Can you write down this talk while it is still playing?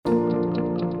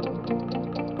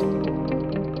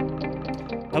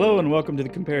Hello and welcome to the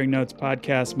Comparing Notes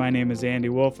podcast. My name is Andy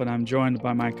Wolf and I'm joined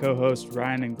by my co-host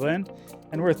Ryan and Glen,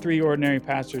 and we're three ordinary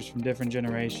pastors from different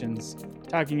generations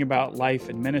talking about life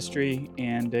and ministry,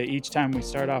 and each time we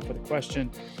start off with a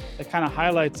question that kind of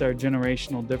highlights our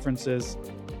generational differences.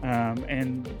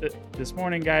 This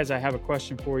morning, guys, I have a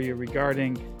question for you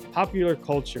regarding popular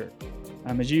culture.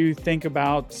 As you think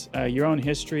about your own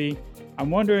history,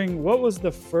 I'm wondering, what was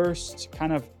the first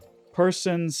kind of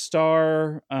person,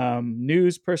 star,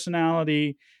 news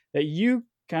personality that you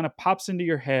kind of pops into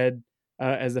your head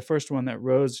as the first one that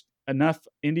rose enough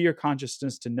into your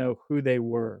consciousness to know who they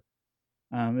were?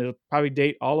 It'll probably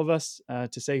date all of us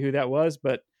to say who that was,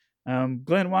 but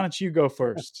Glenn, why don't you go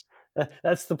first?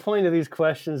 That's the point of these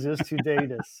questions, is to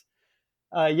date us.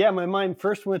 My mind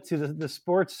first went to the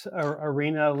sports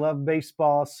arena. I love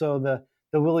baseball, so the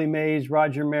Willie Mays,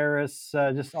 Roger Maris,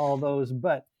 just all those.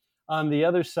 But on the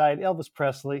other side, Elvis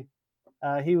Presley,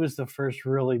 he was the first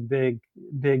really big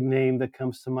name that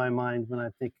comes to my mind when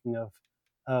I'm thinking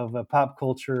of pop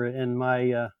culture and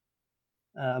my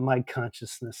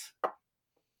consciousness.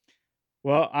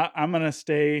 Well, I'm going to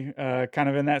stay kind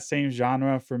of in that same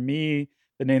genre. For me,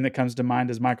 the name that comes to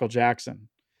mind is Michael Jackson.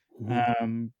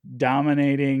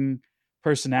 Dominating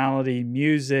personality,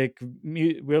 music,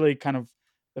 really kind of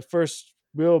the first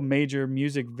real major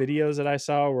music videos that I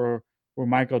saw were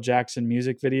Michael Jackson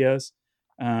music videos.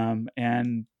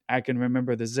 And I can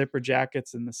remember the zipper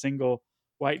jackets and the single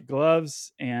white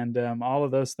gloves and all of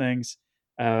those things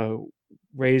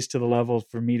raised to the level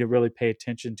for me to really pay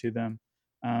attention to them.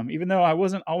 Even though I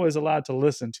wasn't always allowed to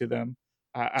listen to them,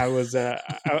 I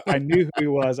knew who he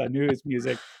was, I knew his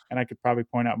music, and I could probably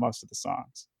point out most of the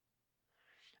songs.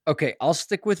 Okay, I'll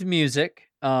stick with music.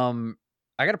 I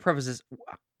gotta preface this.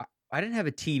 I didn't have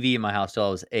a TV in my house till I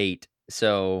was 8,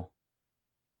 so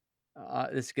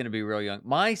this is gonna be real young.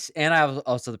 And I was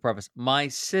also the preface. My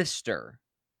sister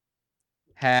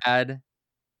had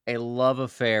a love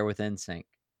affair with NSYNC,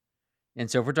 and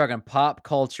so if we're talking pop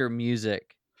culture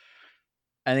music,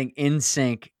 I think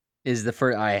NSYNC is the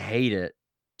first. I hate it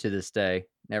to this day.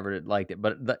 Never liked it,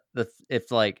 but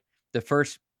if like the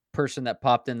first person that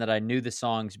popped in that I knew the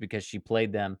songs because she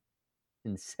played them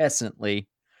incessantly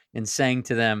and sang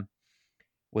to them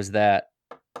was that.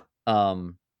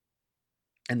 um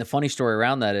and the funny story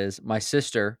around that is my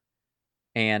sister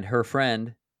and her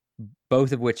friend,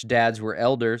 both of which dads were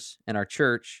elders in our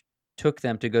church, took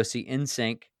them to go see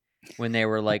NSYNC when they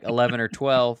were like 11 or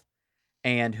 12,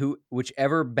 and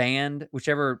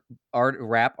whichever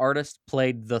rap artist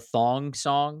played the thong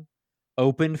song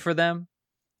opened for them.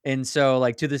 And so,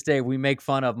 like, to this day, we make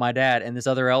fun of my dad and this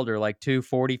other elder, like two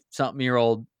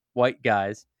 40-something-year-old white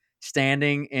guys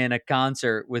standing in a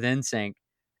concert with NSYNC,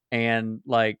 and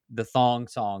like the thong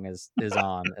song is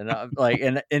on,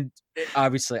 and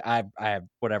obviously I have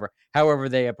whatever, however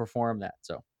they have performed that.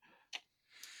 So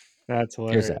That's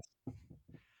here's hilarious. that.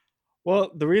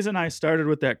 Well, the reason I started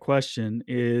with that question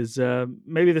is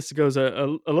maybe this goes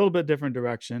a little bit different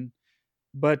direction,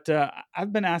 but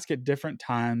I've been asked at different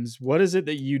times, what is it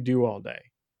that you do all day?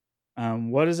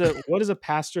 What is a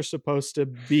pastor supposed to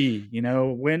be?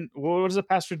 What does a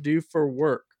pastor do for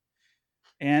work?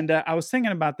 And I was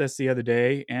thinking about this the other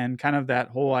day, and kind of that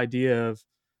whole idea of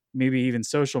maybe even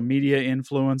social media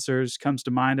influencers comes to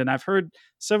mind. And I've heard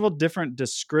several different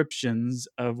descriptions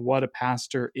of what a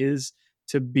pastor is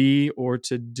to be or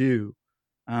to do.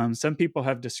 Some people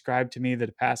have described to me that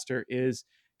a pastor is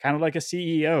kind of like a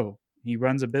CEO. He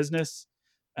runs a business,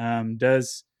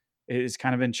 does is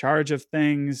kind of in charge of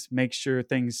things, makes sure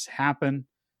things happen.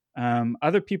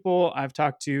 Other people I've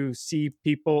talked to see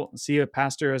a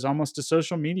pastor as almost a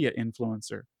social media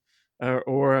influencer,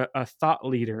 or a thought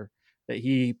leader, that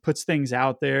he puts things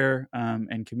out there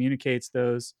and communicates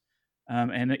those.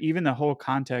 And even the whole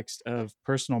context of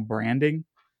personal branding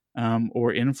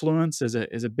or influence is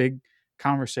a big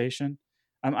conversation.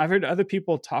 I've heard other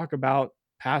people talk about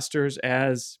pastors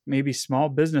as maybe small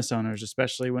business owners,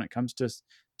 especially when it comes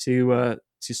to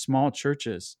small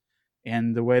churches,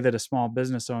 and the way that a small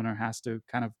business owner has to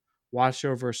kind of watch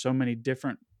over so many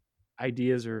different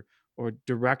ideas or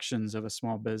directions of a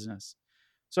small business.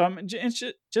 So I'm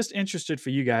just interested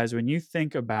for you guys, when you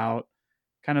think about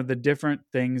kind of the different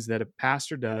things that a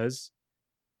pastor does,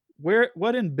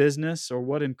 what in business or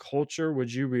what in culture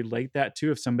would you relate that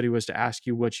to if somebody was to ask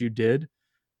you what you did?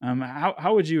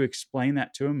 How would you explain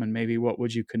that to them, and maybe what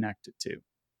would you connect it to?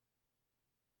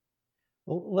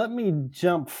 Well, let me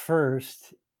jump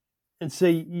first and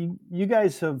say you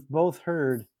guys have both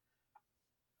heard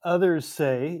others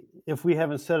say, if we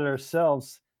haven't said it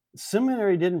ourselves,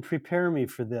 seminary didn't prepare me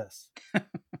for this.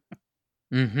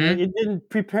 Mhm. It didn't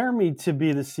prepare me to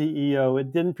be the CEO.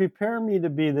 It didn't prepare me to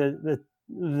be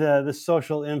the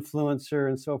social influencer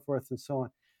and so forth and so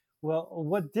on. Well,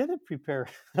 what did it prepare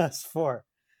us for?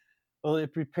 Well,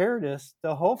 it prepared us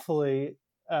to hopefully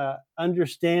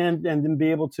understand and then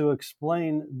be able to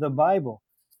explain the Bible,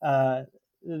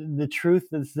 the truth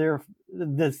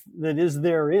that is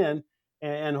therein,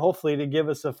 and hopefully to give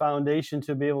us a foundation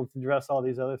to be able to address all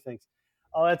these other things.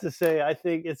 All that to say, I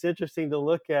think it's interesting to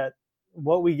look at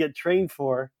what we get trained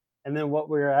for, and then what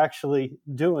we're actually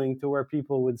doing, to where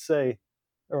people would say,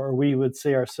 or we would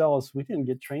say ourselves, we didn't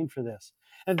get trained for this.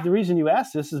 And the reason you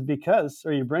ask this is because,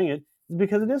 or you bring it, is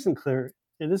because it isn't clear.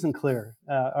 It isn't clear.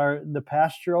 The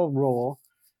pastoral role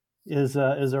is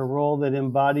a role that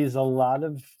embodies a lot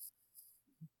of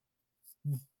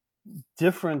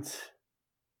different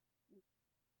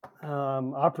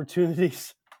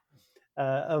opportunities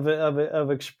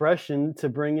of expression to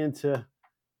bring into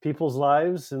people's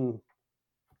lives, and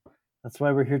that's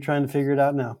why we're here trying to figure it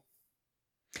out now.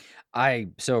 I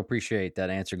so appreciate that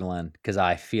answer, Glenn, because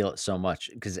I feel it so much.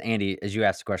 Because Andy, as you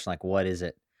asked the question, like, what is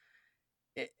it?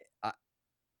 It I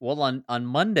well, on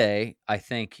Monday, I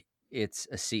think it's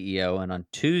a CEO, and on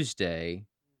Tuesday,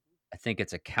 I think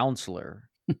it's a counselor,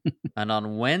 and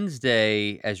on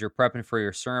Wednesday, as you're prepping for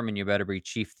your sermon, you better be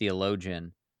chief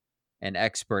theologian and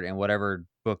expert in whatever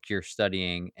book you're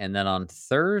studying, and then on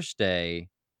Thursday,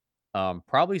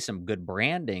 probably some good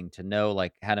branding to know,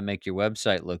 like, how to make your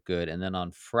website look good, and then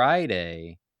on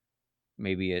Friday,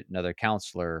 maybe another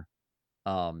counselor,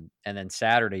 and then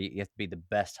Saturday, you have to be the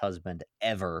best husband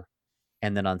ever,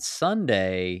 and then on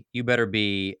Sunday, you better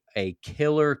be a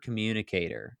killer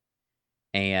communicator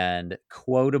and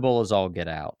quotable as all get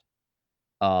out,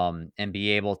 and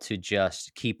be able to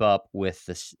just keep up with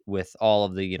this with all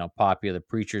of the, popular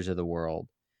preachers of the world,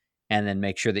 and then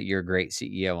make sure that you're a great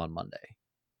CEO on Monday.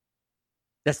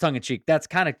 That's tongue in cheek. That's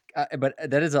kinda but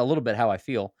that is a little bit how I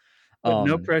feel. But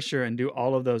no Um, pressure and do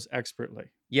all of those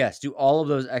expertly. yes, do all of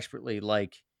those expertly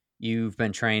like you've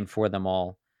been trained for them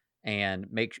all, and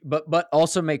but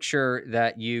also make sure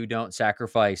that you don't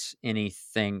sacrifice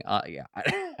anything, yeah,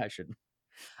 I shouldn't.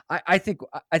 I think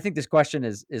this question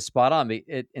is spot on,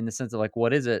 in the sense of, like,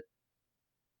 what is it?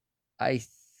 I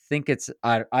think it's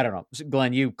I don't know.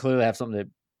 Glenn, you clearly have something that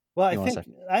Well, you wanna say.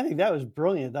 I think that was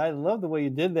brilliant. I love the way you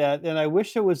did that, and I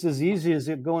wish it was as easy as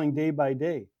it going day by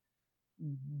day.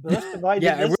 But let's divide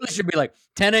Yeah, it. it really should be like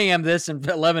 10 a.m. this and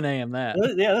 11 a.m. that.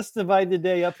 Yeah, let's divide the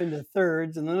day up into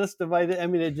thirds, and then let's divide it. I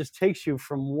mean, it just takes you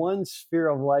from one sphere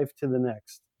of life to the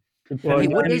next, Well, Hey, depending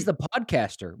what is on. the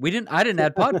podcaster? I didn't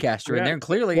add podcaster in yeah, there, and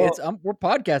clearly well we're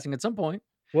podcasting at some point.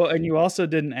 well, and you also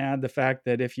didn't add the fact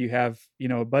that if you have,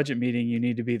 a budget meeting, you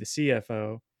need to be the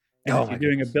CFO, and Oh if you're my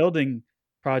doing a goodness. building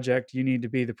project, you need to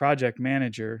be the project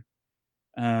manager.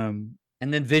 Um,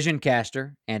 And then Vision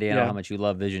Caster. Andy, I know yeah, how much you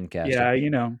love Vision Caster.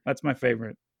 yeah, that's my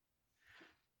favorite.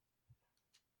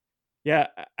 Yeah,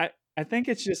 I think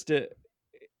it's just a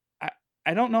I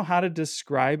I don't know how to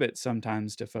describe it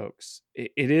sometimes to folks.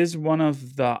 It is one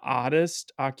of the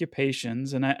oddest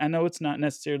occupations, and I know it's not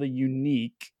necessarily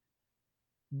unique,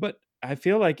 but I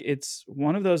feel like it's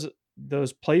one of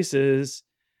those places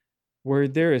where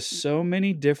there is so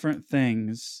many different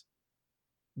things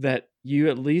that you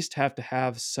at least have to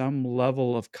have some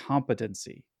level of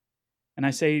competency. And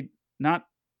I say not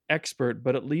expert,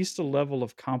 but at least a level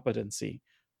of competency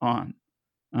on.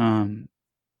 Um,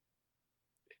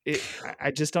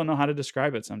 I just don't know how to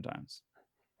describe it sometimes.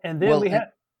 And then Well, we and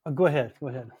had. Oh, go ahead. Go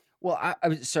ahead. well, I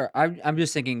was sorry. I'm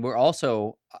just thinking we're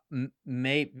also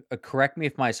may correct me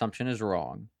if my assumption is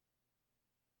wrong,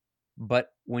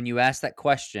 but when you asked that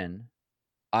question,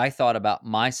 I thought about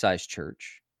my size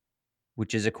church,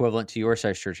 which is equivalent to your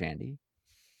size church, Andy.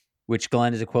 Which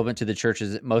Glenn is equivalent to the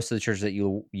churches most of the churches that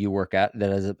you work at.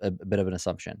 That is a bit of an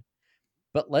assumption.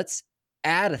 But let's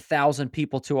add 1,000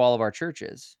 people to all of our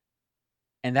churches,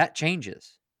 and that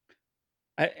changes.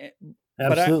 I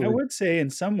but I Absolutely. would say in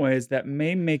some ways that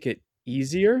may make it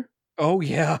easier. Oh,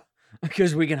 yeah,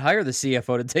 because we can hire the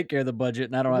CFO to take care of the budget,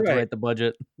 and I don't have to Right, write the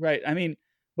budget. right. I mean,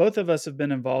 both of us have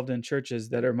been involved in churches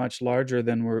that are much larger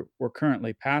than we're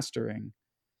currently pastoring.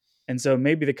 And so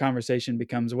maybe the conversation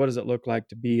becomes, what does it look like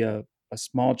to be a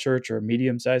small church or a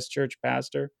medium-sized church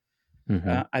pastor?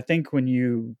 Mhm, I think when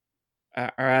you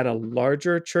are at a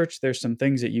larger church, there's some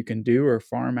things that you can do or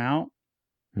farm out.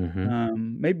 mhm,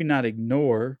 Maybe not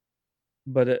ignore,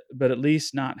 but at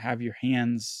least not have your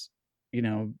hands,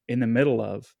 in the middle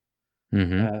of.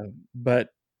 mhm, But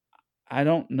I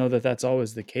don't know that that's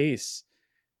always the case.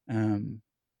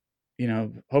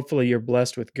 Hopefully you're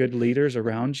blessed with good leaders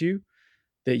around you.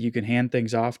 that you can hand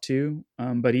things off to.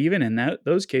 But even in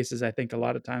those cases, I think a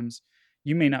lot of times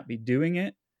you may not be doing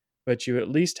it, but you at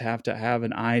least have to have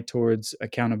an eye towards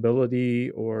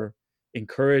accountability or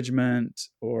encouragement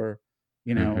or,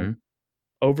 you know, Mhm.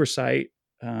 oversight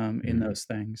in Mhm. those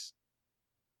things.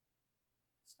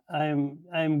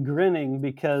 I'm grinning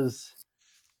because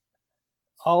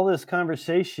all this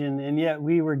conversation, and yet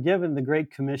we were given the Great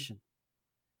Commission.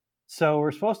 So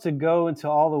we're supposed to go into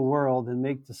all the world and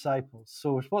make disciples.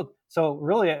 So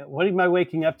really, what am I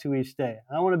waking up to each day?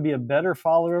 I want to be a better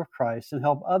follower of Christ and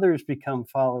help others become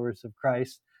followers of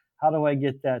Christ. How do I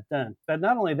get that done? But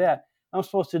not only that, I'm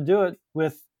supposed to do it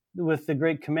with the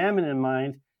great commandment in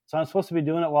mind. So I'm supposed to be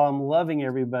doing it while I'm loving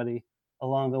everybody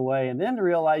along the way. And then to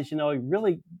realize, you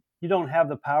don't have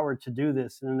the power to do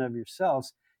this in and of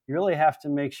yourselves. You really have to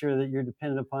make sure that you're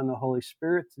dependent upon the Holy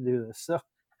Spirit to do this. So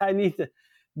I need to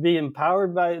be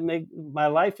empowered by make my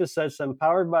life is such I'm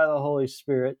empowered by the Holy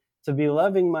Spirit to be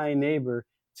loving my neighbor,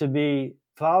 to be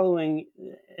following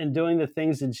and doing the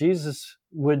things that Jesus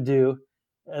would do,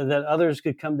 that others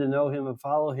could come to know him and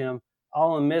follow him,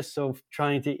 all in the midst of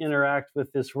trying to interact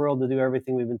with this world to do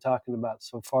everything we've been talking about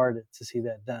so far to see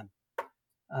that done.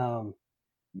 um,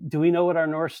 do we know what our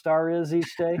North Star is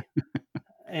each day?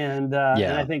 And I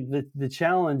Yeah. think the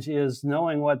challenge is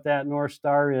knowing what that North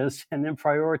Star is and then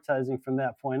prioritizing from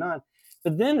that point on.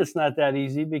 But then it's not that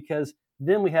easy because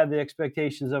then we have the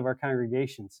expectations of our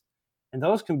congregations, and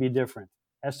those can be different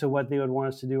as to what they would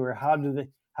want us to do, or how do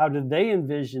they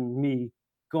envision me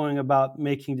going about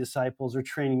making disciples or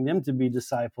training them to be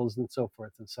disciples, and so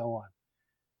forth and so on.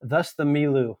 Thus the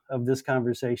milieu of this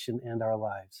conversation and our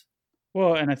lives.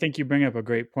 Well, and I think you bring up a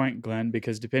great point, Glenn,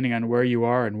 because depending on where you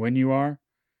are and when you are,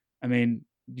 I mean,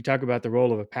 you talk about the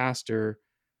role of a pastor.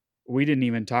 We didn't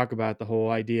even talk about the whole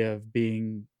idea of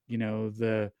being,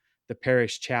 the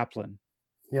parish chaplain,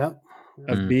 Yep. Yep.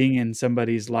 of Mm. being in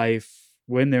somebody's life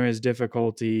when there is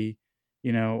difficulty,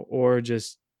 or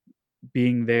just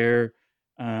being there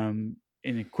in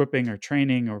equipping or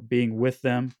training or being with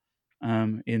them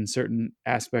in certain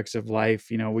aspects of life.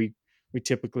 We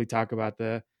typically talk about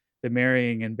the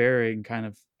marrying and burying kind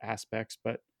of aspects,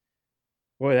 but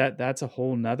boy, that's a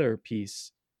whole nother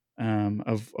piece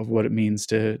of what it means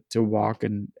to walk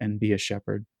and be a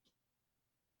shepherd.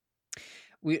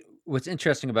 What's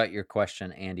interesting about your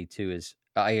question, Andy, too, is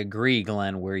I agree,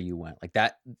 Glenn, where you went. Like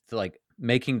that, like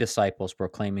making disciples,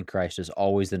 proclaiming Christ is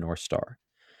always the North Star.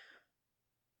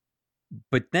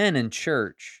 But then in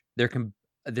church, there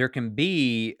can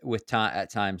be with time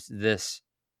at times this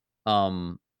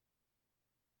um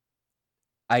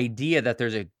idea that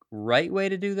there's a right way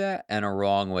to do that and a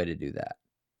wrong way to do that.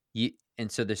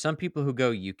 And so there's some people who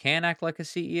go, you can act like a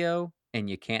CEO and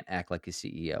you can't act like a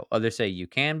CEO. Others say you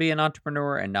can be an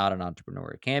entrepreneur and not an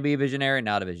entrepreneur. You can be a visionary,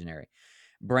 not a visionary.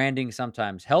 Branding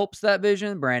sometimes helps that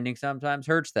vision. Branding sometimes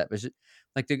hurts that vision.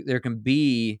 Like there can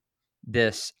be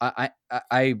this.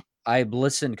 I've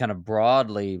listened kind of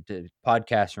broadly to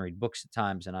podcasts and read books at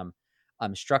times, and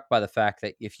I'm struck by the fact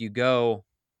that if you go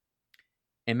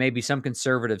and maybe some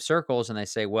conservative circles and they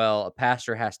say, well, a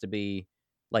pastor has to be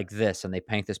like this, and they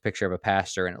paint this picture of a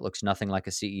pastor and it looks nothing like a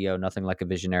CEO, nothing like a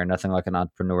visionary, nothing like an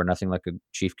entrepreneur, nothing like a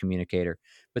chief communicator.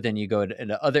 But then you go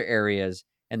into other areas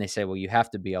and they say, well, you have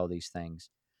to be all these things.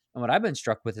 And what I've been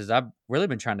struck with is I've really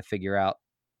been trying to figure out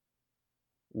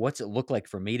what's it look like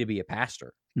for me to be a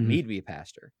pastor, Mhm. me to be a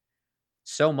pastor.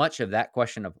 So much of that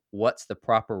question of what's the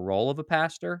proper role of a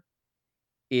pastor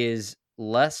is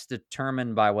less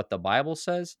determined by what the Bible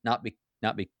says, not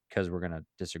because we're gonna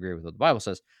disagree with what the Bible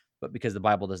says, but because the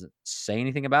Bible doesn't say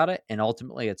anything about it, and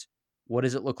ultimately it's what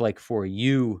does it look like for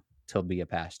you to be a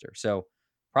pastor? So,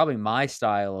 probably my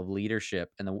style of leadership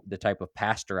and the type of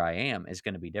pastor I am is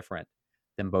gonna be different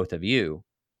than both of you,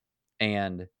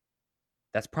 and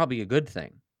that's probably a good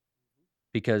thing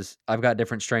because I've got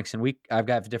different strengths than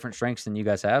you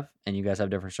guys have, and you guys have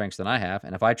different strengths than I have,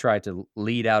 and if I try to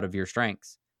lead out of your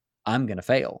strengths, I'm gonna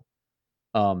fail.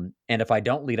 And if I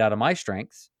don't lead out of my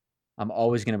strengths, I'm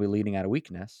always going to be leading out of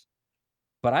weakness.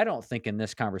 But I don't think in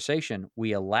this conversation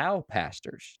we allow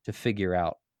pastors to figure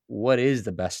out what is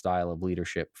the best style of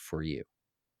leadership for you.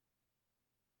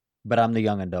 But I'm the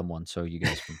young and dumb one, so you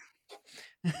guys can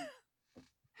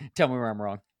tell me where I'm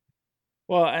wrong.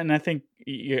 Well, and I think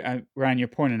Ryan, you're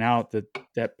pointing out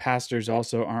that pastors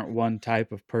also aren't one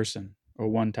type of person or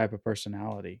one type of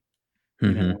personality,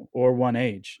 Hmm. or one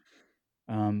age.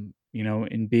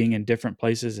 In being in different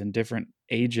places and different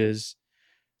ages.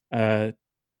 Uh,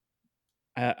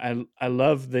 I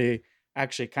love the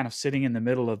actually kind of sitting in the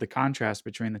middle of the contrast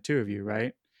between the two of you,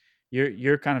 right?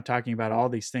 You're kind of talking about all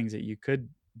these things that you could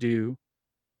do,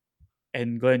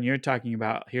 And Glenn, you're talking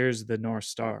about here's the North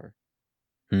Star.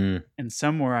 Mm. And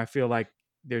somewhere I feel like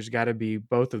there's got to be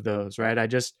both of those, right? I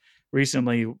just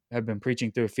recently have been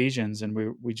preaching through Ephesians, and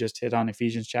we just hit on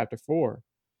Ephesians chapter 4,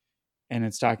 and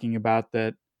it's talking about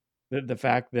that the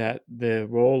fact that the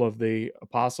role of the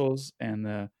apostles and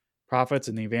the prophets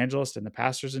and the evangelists and the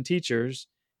pastors and teachers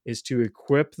is to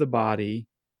equip the body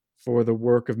for the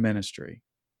work of ministry.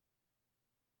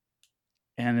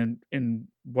 And in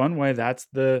one way, that's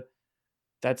the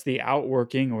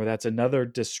outworking, or that's another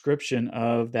description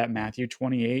of that Matthew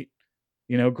 28,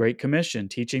 Great Commission,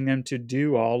 teaching them to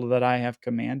do all that I have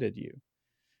commanded you.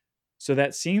 So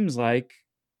that seems like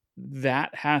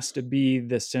that has to be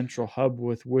the central hub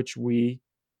with which we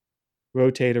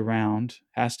rotate around,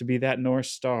 has to be that North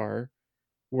Star.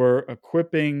 We're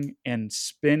equipping and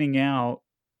spinning out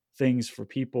things for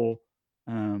people,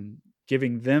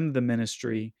 giving them the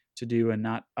ministry to do, and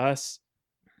not us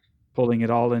pulling it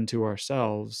all into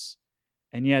ourselves.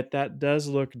 And yet that does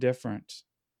look different.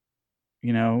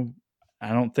 I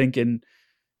don't think in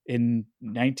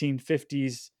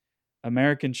 1950s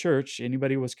American church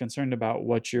anybody was concerned about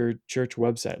what your church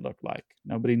website looked like.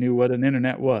 Nobody knew what an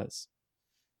internet was.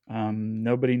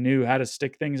 Nobody knew how to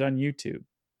stick things on YouTube.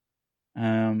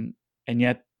 And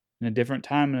yet, in a different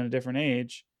time and a different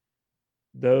age,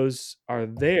 those are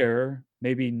there,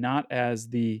 maybe not as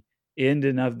the end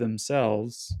in of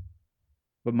themselves,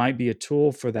 but might be a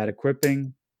tool for that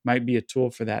equipping, might be a tool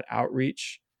for that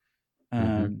outreach.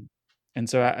 Mm-hmm. And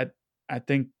so I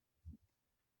think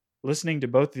listening to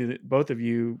both of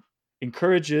you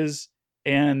encourages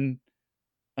and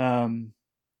I don't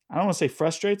want to say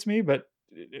frustrates me, but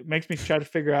it makes me try to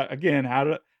figure out again how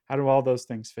do all those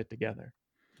things fit together.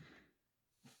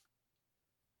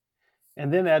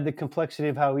 And then add the complexity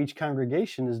of how each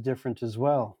congregation is different as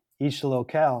well. Each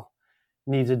locale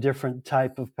needs a different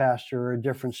type of pastor or a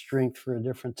different strength for a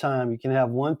different time. You can have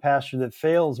one pastor that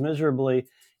fails miserably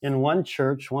in one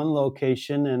church, one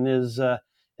location, and is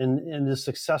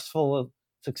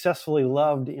successfully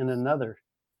loved in another.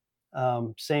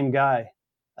 Same guy.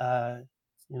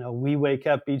 We wake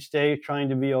up each day trying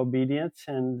to be obedient,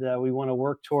 and we want to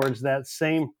work towards that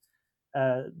same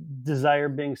uh, desire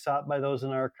being sought by those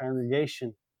in our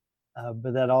congregation.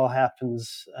 But that all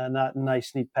happens not in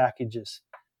nice, neat packages,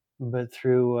 but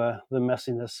through the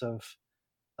messiness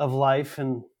of life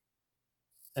and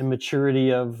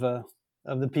maturity of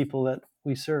the people that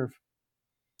we serve.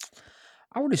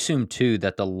 I would assume too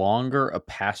that the longer a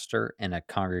pastor and a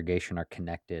congregation are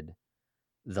connected,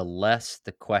 the less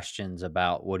the questions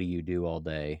about what do you do all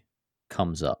day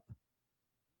comes up.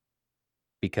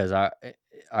 Because I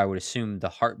would assume the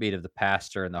heartbeat of the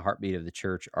pastor and the heartbeat of the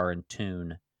church are in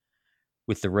tune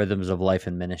with the rhythms of life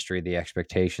and ministry, the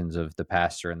expectations of the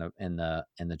pastor and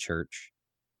the church.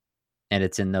 And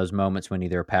it's in those moments when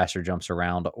either a pastor jumps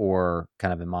around or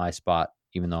kind of in my spot,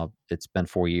 even though it's been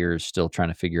 4 years, still trying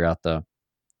to figure out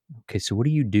okay, so what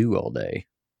do you do all day?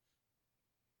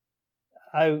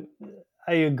 I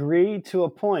I agree to a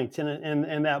point,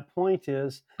 and that point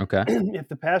is Okay. if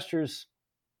the pastor's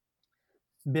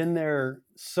been there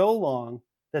so long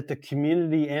that the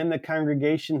community and the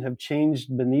congregation have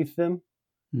changed beneath them,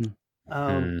 Mm.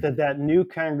 Hmm. that new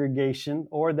congregation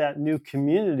or that new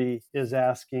community is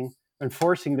asking and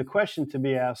forcing the question to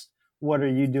be asked, "What are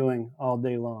you doing all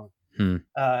day long?" Hmm.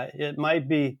 It might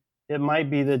be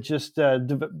that just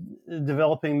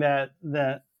developing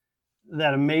that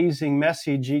amazing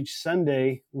message each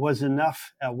Sunday was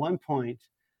enough at one point,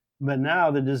 but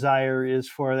now the desire is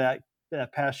for that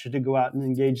pastor to go out and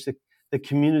engage the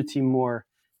community more,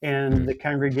 Hmm. and the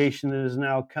congregation that is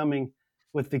now coming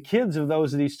with the kids of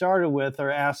those that he started with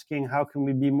are asking, how can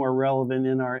we be more relevant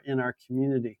in our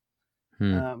community?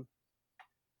 Hmm. Um,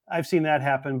 I've seen that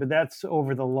happen, but that's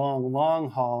over the long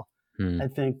haul. Hmm. I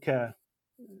think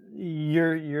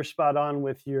you're spot on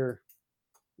with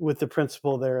the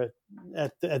principle there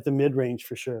at the mid range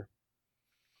for sure.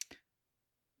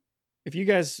 If you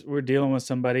guys were dealing with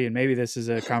somebody, and maybe this is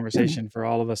a conversation for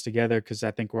all of us together, because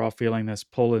I think we're all feeling this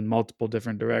pull in multiple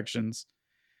different directions.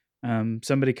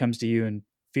 Somebody comes to you and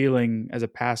feeling as a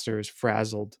pastor is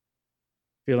frazzled,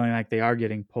 feeling like they are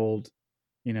getting pulled,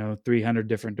 300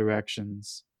 different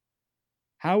directions.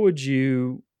 How would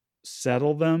you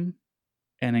settle them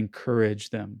and encourage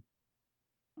them?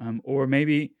 Or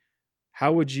maybe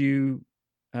how would you,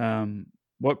 um,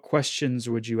 what questions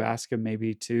would you ask them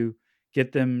maybe to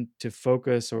get them to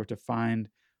focus or to find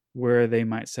where they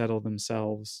might settle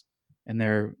themselves and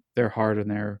their heart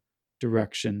and their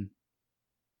direction?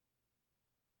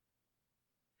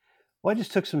 Well, I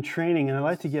just took some training, and I'd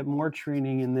like to get more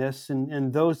training in this.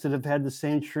 And those that have had the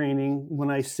same training, when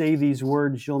I say these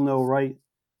words, you'll know right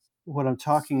what I'm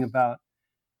talking about.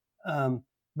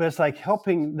 But it's like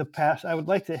helping the past. I would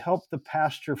like to help the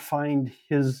pastor find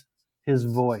his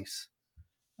voice.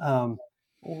 Um,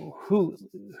 who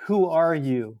who are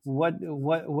you? What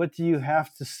do you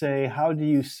have to say? How do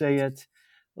you say it?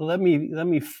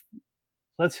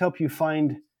 Let's help you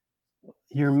find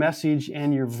your message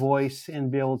and your voice,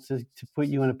 and be able to put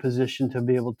you in a position to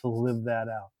be able to live that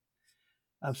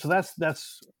out. So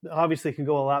that's obviously can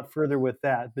go a lot further with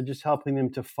that, but just helping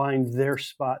them to find their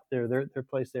spot there, their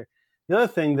place there. The other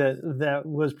thing that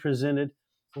was presented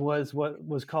was what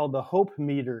was called the hope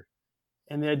meter,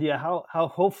 and the idea, how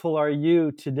hopeful are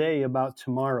you today about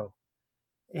tomorrow?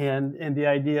 And the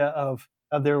idea of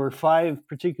there were five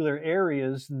particular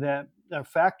areas that are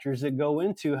factors that go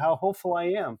into how hopeful I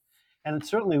am. And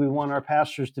certainly we want our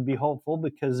pastors to be hopeful,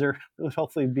 because they're would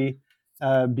hopefully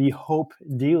be hope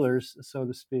dealers, so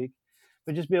to speak.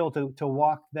 But just be able to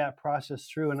walk that process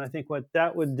through. And I think what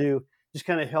that would do, just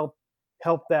kind of help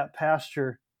that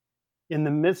pastor in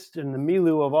the midst, in the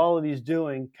milieu of all of these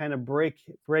doing, kind of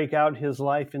break out his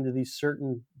life into these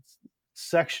certain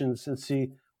sections, and see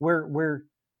where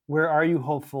are you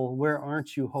hopeful, where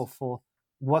aren't you hopeful,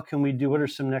 what can we do, what are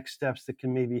some next steps that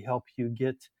can maybe help you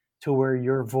get to where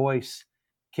your voice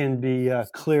can be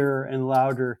clearer and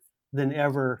louder than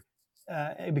ever,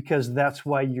 because that's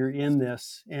why you're in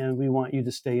this, and we want you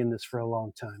to stay in this for a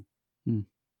long time. Hmm.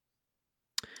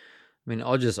 I mean,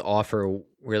 I'll just offer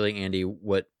really, Andy,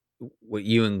 what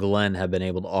you and Glenn have been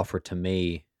able to offer to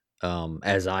me,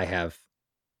 as I have,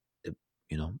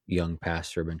 uh, young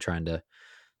pastor, been trying to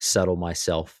settle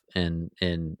myself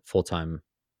in full time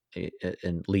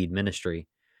in lead ministry,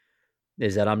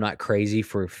 is that I'm not crazy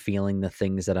for feeling the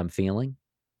things that I'm feeling.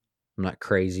 I'm not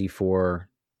crazy for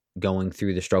going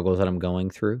through the struggles that I'm going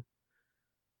through.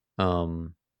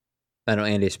 Um, I know,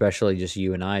 Andy, especially just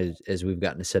you and I, as we've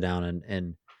gotten to sit down,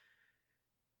 and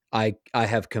I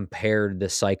have compared the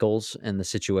cycles and the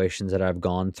situations that I've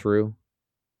gone through,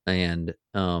 and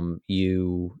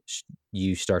you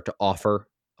start to offer,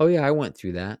 oh yeah, I went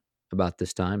through that about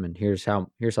this time, and here's how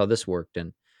this worked.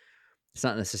 And it's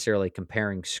not necessarily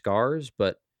comparing scars,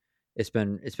 but it's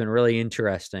been really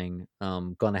interesting.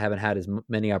 Glenn, I haven't had as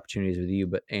many opportunities with you,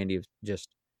 but Andy, of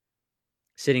just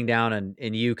sitting down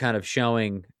and you kind of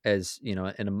showing, as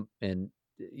and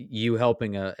you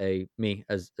helping a me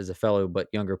as a fellow but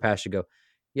younger pastor, go,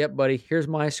 yep, buddy, here's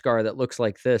my scar that looks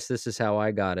like this is how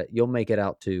I got it, you'll make it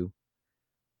out too.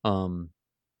 um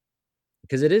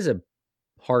because it is a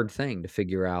hard thing to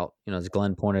figure out, as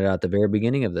Glenn pointed out at the very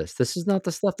beginning of this is not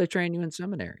the stuff they train you in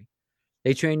seminary.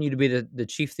 They train you to be the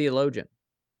chief theologian.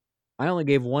 I only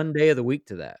gave 1 day of the week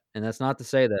to that, and that's not to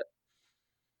say that,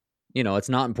 it's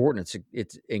not important.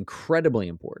 It's incredibly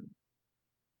important,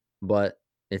 but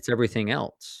it's everything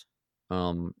else.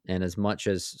 And as much,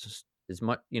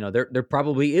 there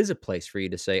probably is a place for you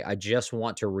to say, I just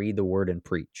want to read the word and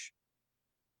preach.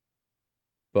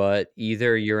 But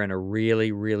either you're in a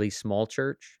really, really small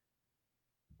church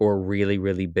or a really,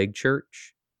 really big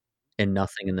church and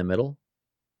nothing in the middle.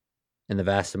 And the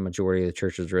vast majority of the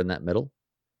churches are in that middle.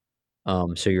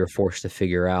 So you're forced to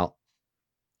figure out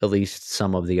at least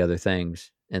some of the other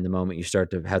things. And the moment you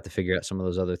start to have to figure out some of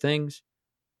those other things,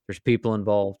 there's people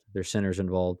involved, there's sinners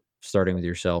involved, starting with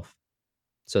yourself.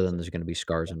 So then there's gonna be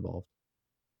scars involved.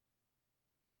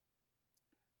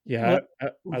 Yeah,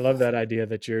 Well, I love that idea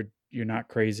that you're not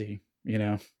crazy.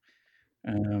 You're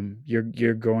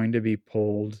going to be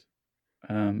pulled,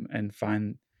 and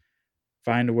find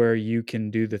where you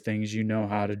can do the things you know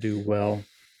how to do well,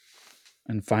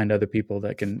 and find other people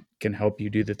that can help you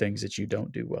do the things that you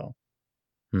don't do well.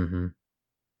 Mhm.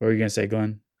 What were you gonna say,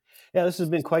 Glenn? yeah, this has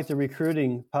been quite the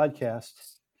recruiting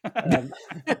podcast. Um,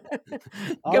 Come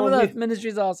all with of us, you,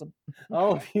 ministry's awesome.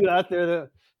 all of you out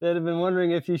there that have been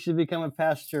wondering if you should become a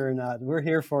pastor or not, we're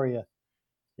here for you.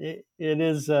 It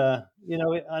is,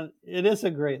 it is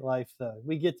a great life, though.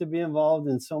 We get to be involved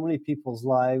in so many people's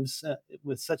lives,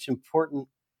 with such important,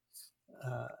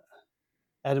 uh,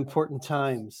 at important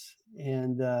times,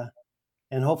 and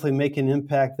hopefully make an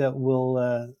impact that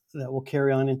will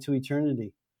carry on into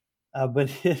eternity. But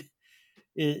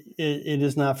it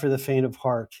is not for the faint of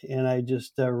heart, and I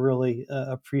just really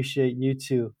appreciate you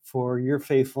two for your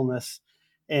faithfulness,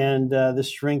 and the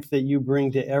strength that you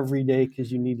bring to every day,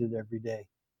 because you need it every day.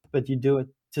 But you do it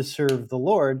to serve the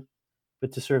Lord,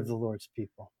 but to serve the Lord's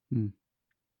people. Hmm.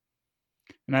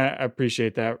 And I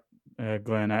appreciate that,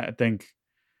 Glenn. I think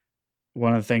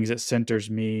one of the things that centers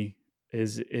me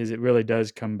is it really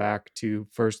does come back to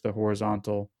first the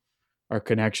horizontal our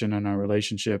connection and our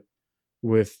relationship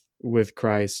with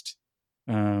Christ,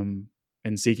 and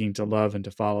seeking to love and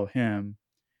to follow him.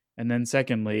 And then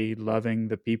secondly, loving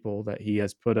the people that he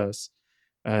has put us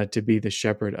to be the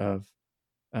shepherd of.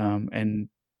 And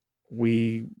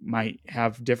we might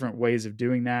have different ways of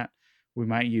doing that. We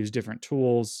might use different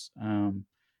tools.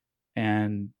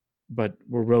 But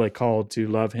we're really called to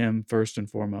love him first and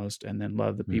foremost, and then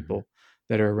love the people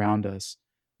that are around us.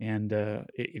 And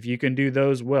if you can do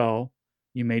those well,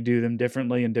 you may do them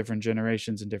differently in different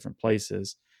generations and different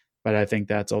places. But I think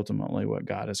that's ultimately what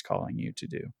God is calling you to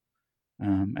do.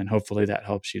 And hopefully that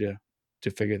helps you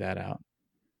to figure that out.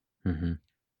 Mm-hmm.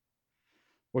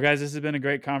 Well, guys, this has been a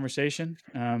great conversation.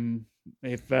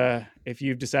 If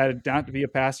you've decided not to be a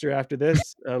pastor after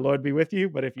this, Lord be with you.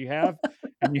 But if you have,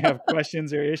 and you have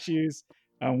questions or issues,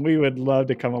 we would love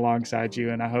to come alongside you.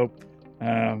 And I hope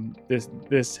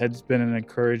this has been an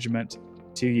encouragement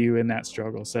to you in that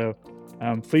struggle. So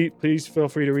please feel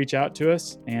free to reach out to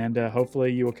us, and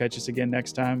hopefully you will catch us again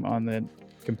next time on the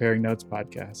Comparing Notes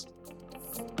podcast.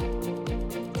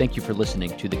 Thank you for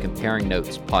listening to the Comparing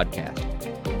Notes podcast.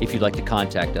 If you'd like to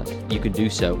contact us, you can do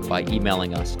so by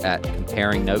emailing us at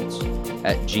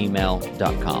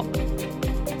comparingnotes@gmail.com.